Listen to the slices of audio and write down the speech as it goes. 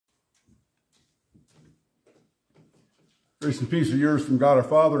Grace and peace are yours from God our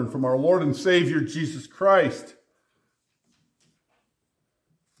Father and from our Lord and Savior, Jesus Christ.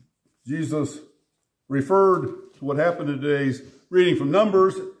 Jesus referred to what happened in today's reading from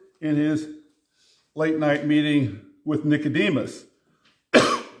Numbers in his late night meeting with Nicodemus.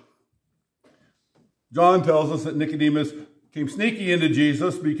 John tells us that Nicodemus came sneaky into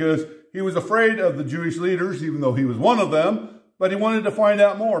Jesus because he was afraid of the Jewish leaders, even though he was one of them, but he wanted to find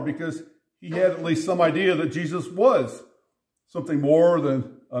out more because he had at least some idea that Jesus was something more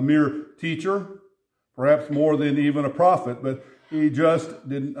than a mere teacher, perhaps more than even a prophet, but he just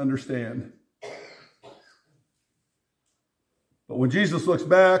didn't understand. But when Jesus looks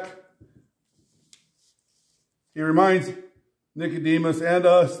back, he reminds Nicodemus and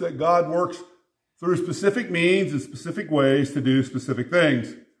us that God works through specific means and specific ways to do specific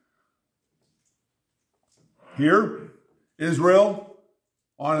things. Here, Israel,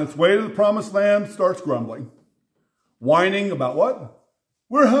 on its way to the promised land, starts grumbling. Whining about what?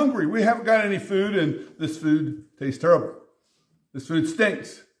 We're hungry. We haven't got any food, and this food tastes terrible. This food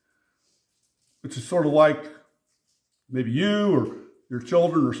stinks. Which is sort of like maybe you or your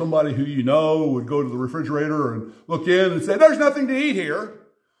children or somebody who you know would go to the refrigerator and look in and say, there's nothing to eat here.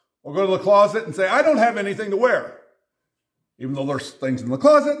 Or go to the closet and say, I don't have anything to wear. Even though there's things in the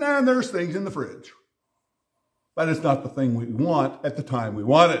closet and there's things in the fridge. But it's not the thing we want at the time we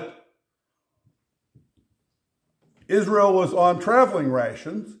want it. Israel was on traveling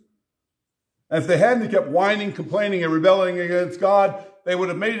rations. And if they hadn't kept whining, complaining, and rebelling against God, they would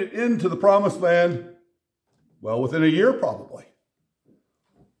have made it into the promised land, well, within a year probably.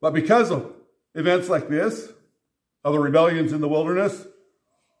 But because of events like this, other rebellions in the wilderness,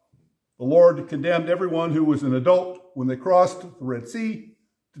 the Lord condemned everyone who was an adult when they crossed the Red Sea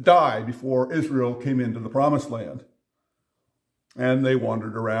to die before Israel came into the promised land. And they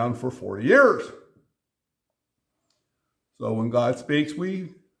wandered around for 40 years. So when God speaks, we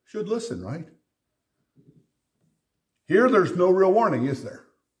should listen, right? Here, there's no real warning, is there?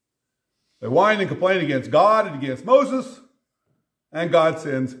 They whine and complain against God and against Moses, and God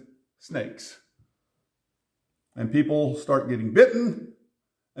sends snakes. And people start getting bitten,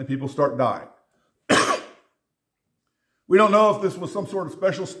 and people start dying. We don't know if this was some sort of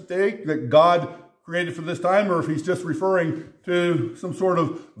special snake that God created for this time, or if he's just referring to some sort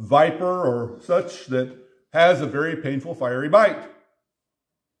of viper or such that has a very painful, fiery bite.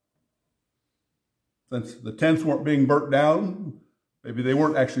 Since the tents weren't being burnt down, maybe they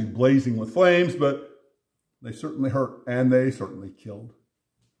weren't actually blazing with flames, but they certainly hurt, and they certainly killed.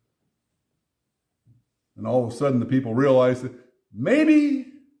 And all of a sudden, the people realized that maybe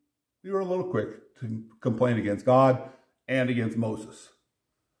they were a little quick to complain against God and against Moses.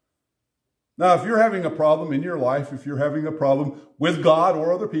 Now, if you're having a problem in your life, if you're having a problem with God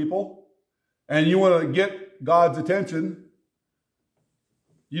or other people, and you want to get God's attention,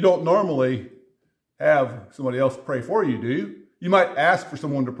 you don't normally have somebody else pray for you, do you? You might ask for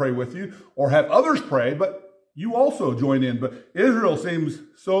someone to pray with you or have others pray, but you also join in. But Israel seems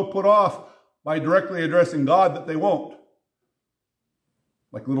so put off by directly addressing God that they won't.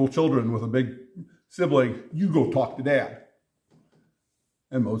 Like little children with a big sibling, you go talk to Dad.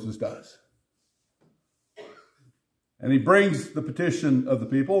 And Moses does. And he brings the petition of the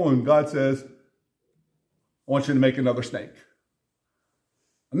people, and God says, I want you to make another snake.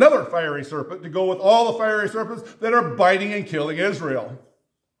 Another fiery serpent to go with all the fiery serpents that are biting and killing Israel.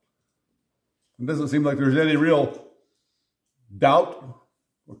 It doesn't seem like there's any real doubt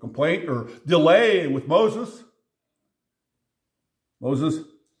or complaint or delay with Moses. Moses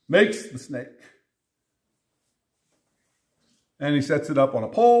makes the snake. And he sets it up on a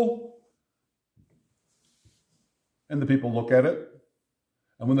pole. And the people look at it.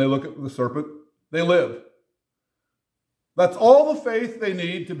 And when they look at the serpent, they live. That's all the faith they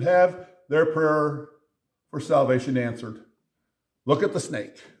need to have their prayer for salvation answered. Look at the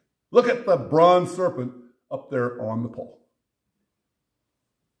snake. Look at the bronze serpent up there on the pole.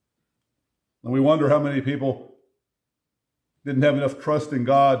 And we wonder how many people didn't have enough trust in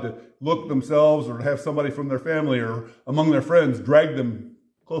God to look themselves or to have somebody from their family or among their friends drag them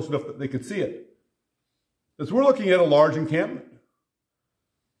close enough that they could see it. Because we're looking at a large encampment.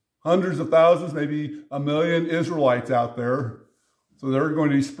 Hundreds of thousands, maybe 1 million Israelites out there. So they're going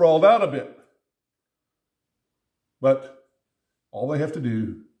to be sprawled out a bit. But all they have to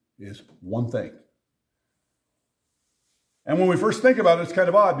do is one thing. And when we first think about it, it's kind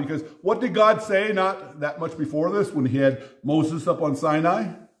of odd because what did God say not that much before this when he had Moses up on Sinai?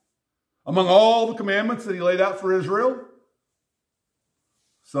 Among all the commandments that he laid out for Israel,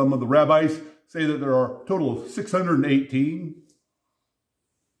 some of the rabbis say that there are a total of 618.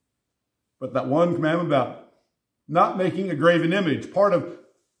 But that one commandment about not making a graven image, part of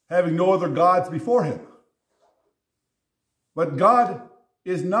having no other gods before him. But God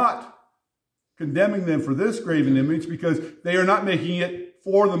is not condemning them for this graven image because they are not making it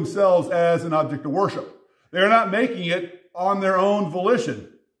for themselves as an object of worship. They are not making it on their own volition.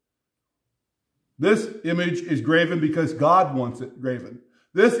 This image is graven because God wants it graven.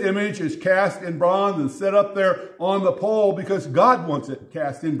 This image is cast in bronze and set up there on the pole because God wants it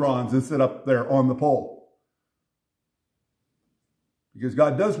cast in bronze and set up there on the pole. Because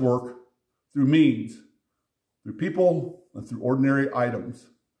God does work through means, through people, and through ordinary items.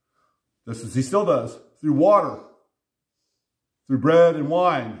 Just as he still does, through water, through bread and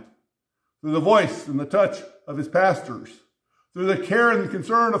wine, through the voice and the touch of his pastors, through the care and the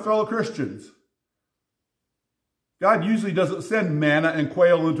concern of fellow Christians. God usually doesn't send manna and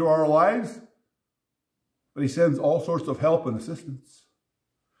quail into our lives, but he sends all sorts of help and assistance.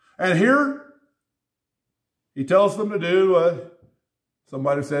 And here, he tells them to do,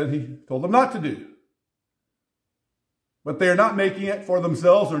 somebody said he told them not to do. But they're not making it for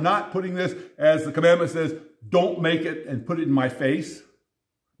themselves. They're not putting this, as the commandment says, don't make it and put it in my face.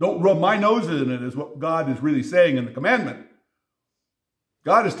 Don't rub my nose in it, is what God is really saying in the commandment.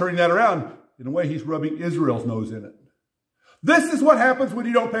 God is turning that around. In a way, he's rubbing Israel's nose in it. This is what happens when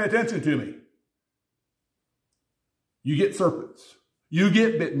you don't pay attention to me. You get serpents. You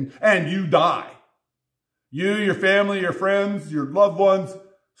get bitten, and you die. You, your family, your friends, your loved ones,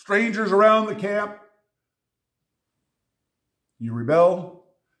 strangers around the camp. You rebel,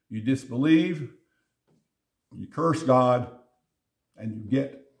 you disbelieve, you curse God, and you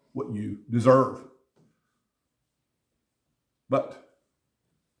get what you deserve. But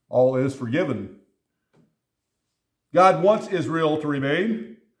all is forgiven. God wants Israel to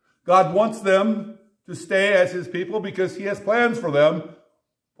remain. God wants them to stay as his people because he has plans for them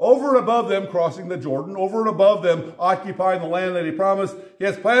over and above them crossing the Jordan, over and above them occupying the land that he promised. He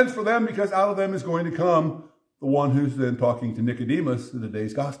has plans for them because out of them is going to come the one who's then talking to Nicodemus in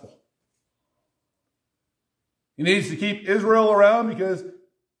today's gospel. He needs to keep Israel around because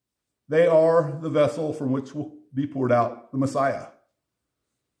they are the vessel from which will be poured out the Messiah,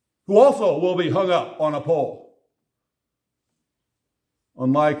 who also will be hung up on a pole.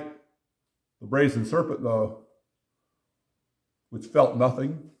 Unlike the brazen serpent, though, which felt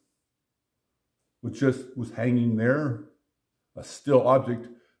nothing, which just was hanging there, a still object,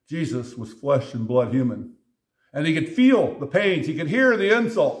 Jesus was flesh and blood human. And he could feel the pains. He could hear the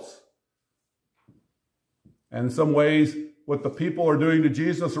insults. And in some ways, what the people are doing to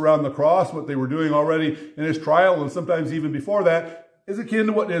Jesus around the cross, what they were doing already in his trial, and sometimes even before that, is akin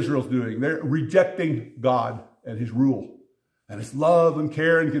to what Israel's doing. They're rejecting God and his rule, and his love and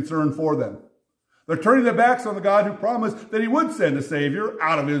care and concern for them. They're turning their backs on the God who promised that he would send a Savior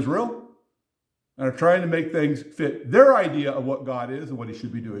out of Israel, and are trying to make things fit their idea of what God is and what he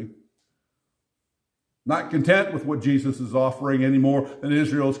should be doing. Not content with what Jesus is offering any more than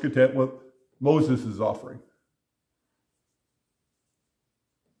Israel is content with what Moses is offering.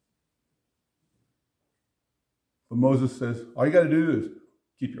 But Moses says, all you got to do is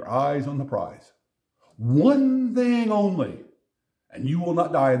keep your eyes on the prize. One thing only, and you will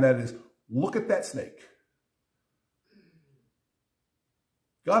not die, and that is, look at that snake.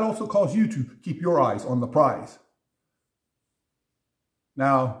 God also calls you to keep your eyes on the prize.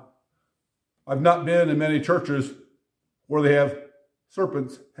 Now, I've not been in many churches where they have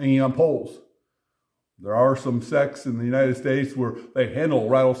serpents hanging on poles. There are some sects in the United States where they handle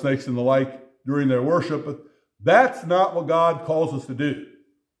rattlesnakes and the like during their worship, but that's not what God calls us to do.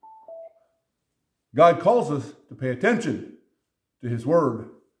 God calls us to pay attention to his word,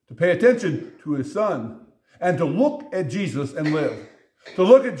 to pay attention to his son, and to look at Jesus and live. To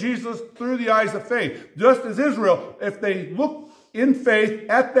look at Jesus through the eyes of faith. Just as Israel, if they look in faith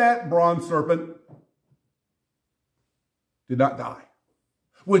at that bronze serpent, did not die.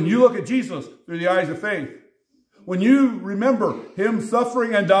 When you look at Jesus through the eyes of faith, when you remember him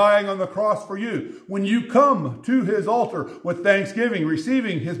suffering and dying on the cross for you, when you come to his altar with thanksgiving,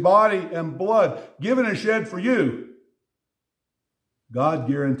 receiving his body and blood given and shed for you, God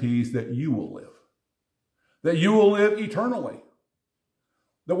guarantees that you will live. That you will live eternally.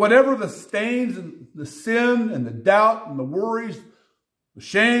 That whatever the stains and the sin and the doubt and the worries, the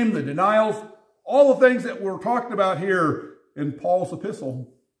shame, the denials, all the things that we're talking about here in Paul's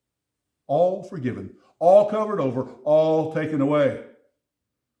epistle, all forgiven, all covered over, all taken away.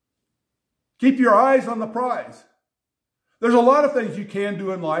 Keep your eyes on the prize. There's a lot of things you can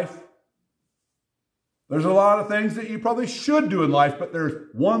do in life. There's a lot of things that you probably should do in life, but there's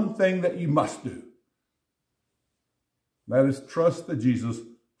one thing that you must do. That is trust that Jesus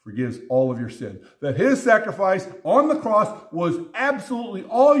forgives all of your sin. That his sacrifice on the cross was absolutely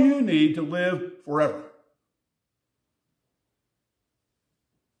all you need to live forever.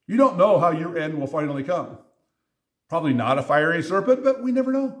 You don't know how your end will finally come. Probably not a fiery serpent, but we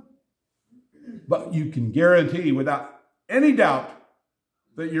never know. But you can guarantee without any doubt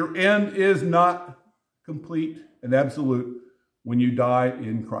that your end is not complete and absolute when you die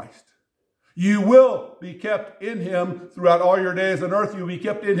in Christ. You will be kept in him throughout all your days on earth. You will be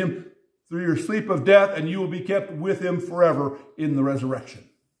kept in him through your sleep of death, and you will be kept with him forever in the resurrection.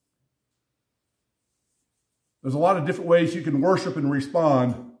 There's a lot of different ways you can worship and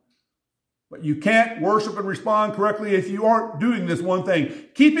respond, but you can't worship and respond correctly if you aren't doing this one thing,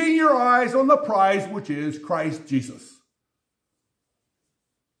 keeping your eyes on the prize, which is Christ Jesus.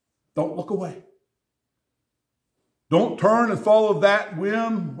 Don't look away. Don't turn and follow that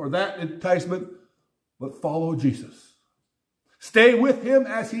whim or that enticement, but follow Jesus. Stay with him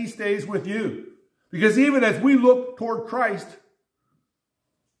as he stays with you. Because even as we look toward Christ,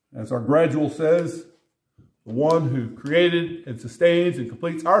 as our gradual says, the one who created and sustains and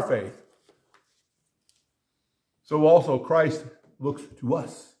completes our faith, so also Christ looks to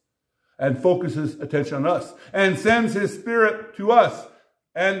us and focuses attention on us and sends his Spirit to us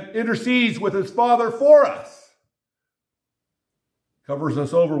and intercedes with his Father for us. Covers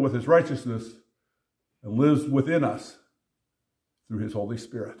us over with his righteousness and lives within us through his Holy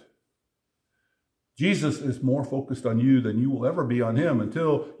Spirit. Jesus is more focused on you than you will ever be on him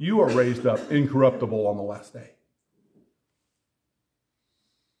until you are raised up incorruptible on the last day.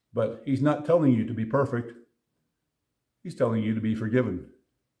 But he's not telling you to be perfect. He's telling you to be forgiven.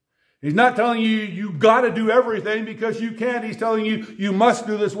 He's not telling you you got to do everything because you can't. He's telling you you must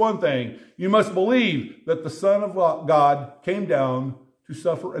do this one thing. You must believe that the Son of God came down to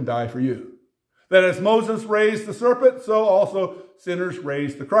suffer and die for you. That as Moses raised the serpent, so also sinners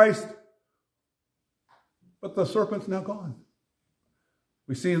raised the Christ. But the serpent's now gone.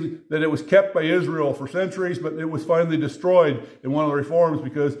 We see that it was kept by Israel for centuries, but it was finally destroyed in one of the reforms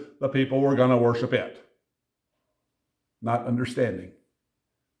because the people were going to worship it. Not understanding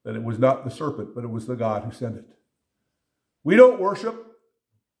that it was not the serpent, but it was the God who sent it. We don't worship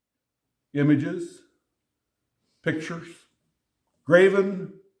images, pictures,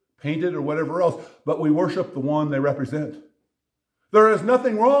 graven, painted, or whatever else, but we worship the one they represent. There is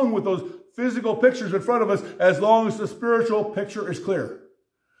nothing wrong with those physical pictures in front of us as long as the spiritual picture is clear.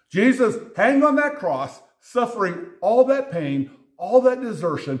 Jesus hanged on that cross, suffering all that pain, all that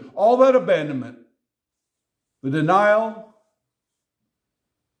desertion, all that abandonment, the denial,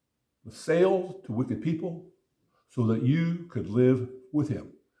 the sale to wicked people, so that you could live with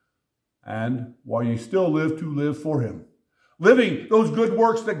him. And while you still live, to live for him. Living those good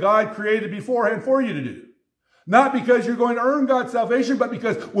works that God created beforehand for you to do. Not because you're going to earn God's salvation, but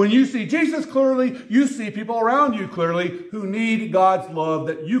because when you see Jesus clearly, you see people around you clearly who need God's love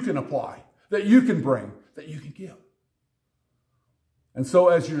that you can apply, that you can bring, that you can give. And so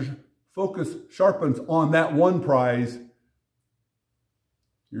as your focus sharpens on that one prize,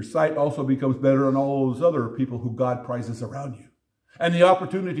 your sight also becomes better on all those other people who God prizes around you. And the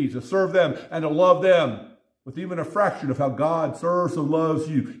opportunity to serve them and to love them with even a fraction of how God serves and loves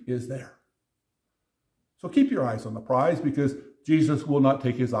you is there. So keep your eyes on the prize because Jesus will not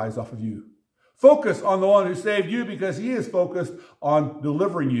take his eyes off of you. Focus on the one who saved you because he is focused on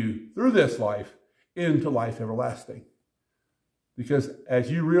delivering you through this life into life everlasting. Because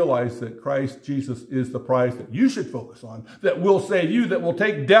as you realize that Christ Jesus is the prize that you should focus on, that will save you, that will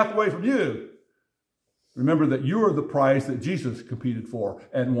take death away from you, remember that you are the prize that Jesus competed for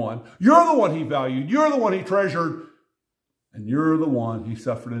and won. You're the one he valued. You're the one he treasured. And you're the one he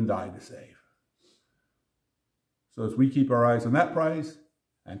suffered and died to save. So as we keep our eyes on that prize,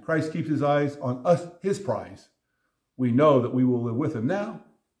 and Christ keeps his eyes on us, his prize, we know that we will live with him now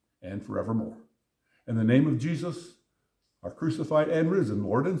and forevermore. In the name of Jesus, our crucified and risen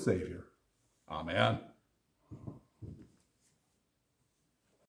Lord and Savior. Amen.